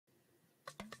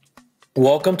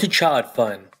Welcome to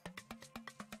ChildFund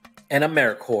and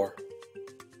AmeriCorps.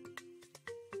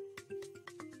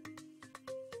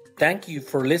 Thank you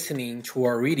for listening to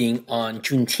our reading on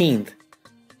Juneteenth.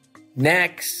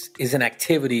 Next is an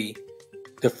activity,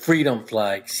 the Freedom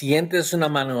Flag. Sientes una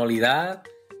manualidad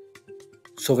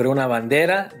sobre una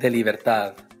bandera de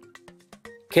libertad.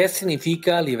 ¿Qué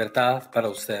significa libertad para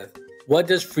usted? What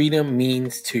does freedom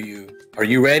means to you? Are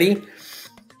you ready?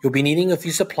 You'll be needing a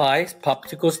few supplies,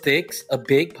 popsicle sticks, a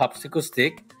big popsicle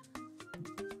stick,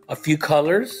 a few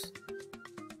colors,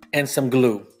 and some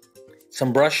glue.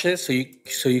 Some brushes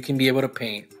so you can be able to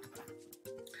paint.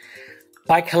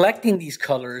 By collecting these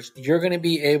colors, you're going to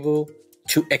be able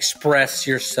to express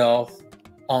yourself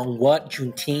on what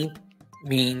Juneteenth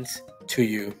means to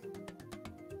you.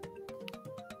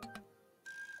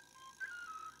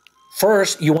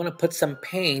 First, you want to put some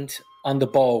paint on the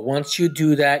bowl. Once you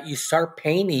do that, you start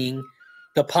painting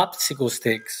the popsicle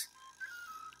sticks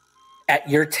at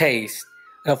your taste.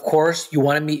 And of course, you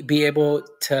want to be able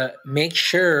to make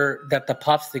sure that the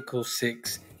popsicle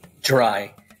sticks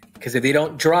dry. Because if they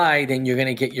don't dry, then you're going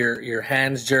to get your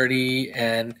hands dirty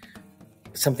and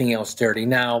something else dirty.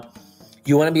 Now,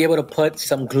 you want to be able to put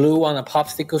some glue on the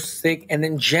popsicle stick and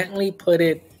then gently put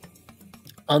it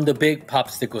on the big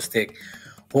popsicle stick.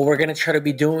 What we're going to try to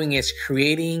be doing is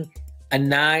creating a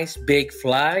nice big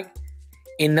flag,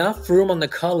 enough room on the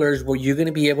colors where you're going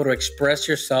to be able to express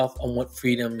yourself on what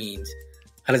freedom means.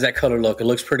 How does that color look? It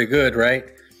looks pretty good, right?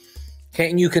 Okay,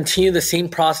 and you continue the same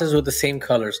process with the same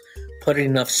colors.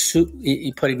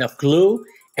 You put enough glue,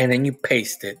 and then you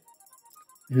paste it.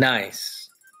 Nice.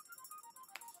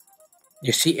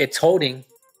 You see, it's holding.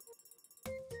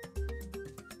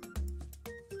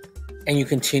 And you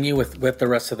continue with the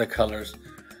rest of the colors.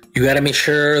 You got to make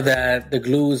sure that the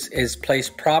glue is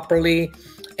placed properly,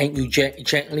 and you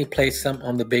gently place them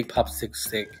on the big popsicle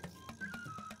stick.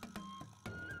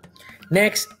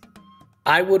 Next,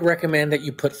 I would recommend that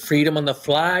you put freedom on the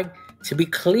flag to be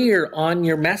clear on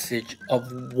your message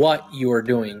of what you are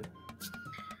doing.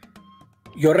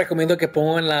 Yo recomiendo que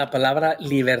pongan la palabra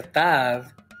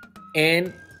libertad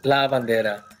en la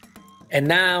bandera. And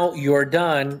now you're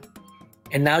done.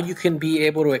 And now you can be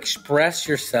able to express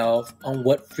yourself on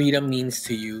what freedom means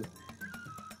to you.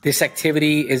 This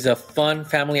activity is a fun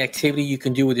family activity you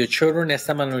can do with your children.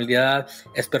 Esta manualidad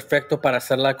es perfecto para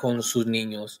hacerla con sus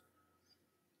niños.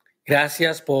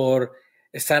 Gracias por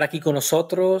estar aquí con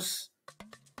nosotros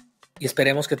y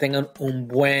esperemos que tengan un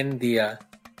buen día.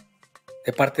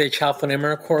 De parte de ChildFund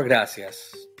AmeriCorps,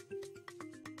 gracias.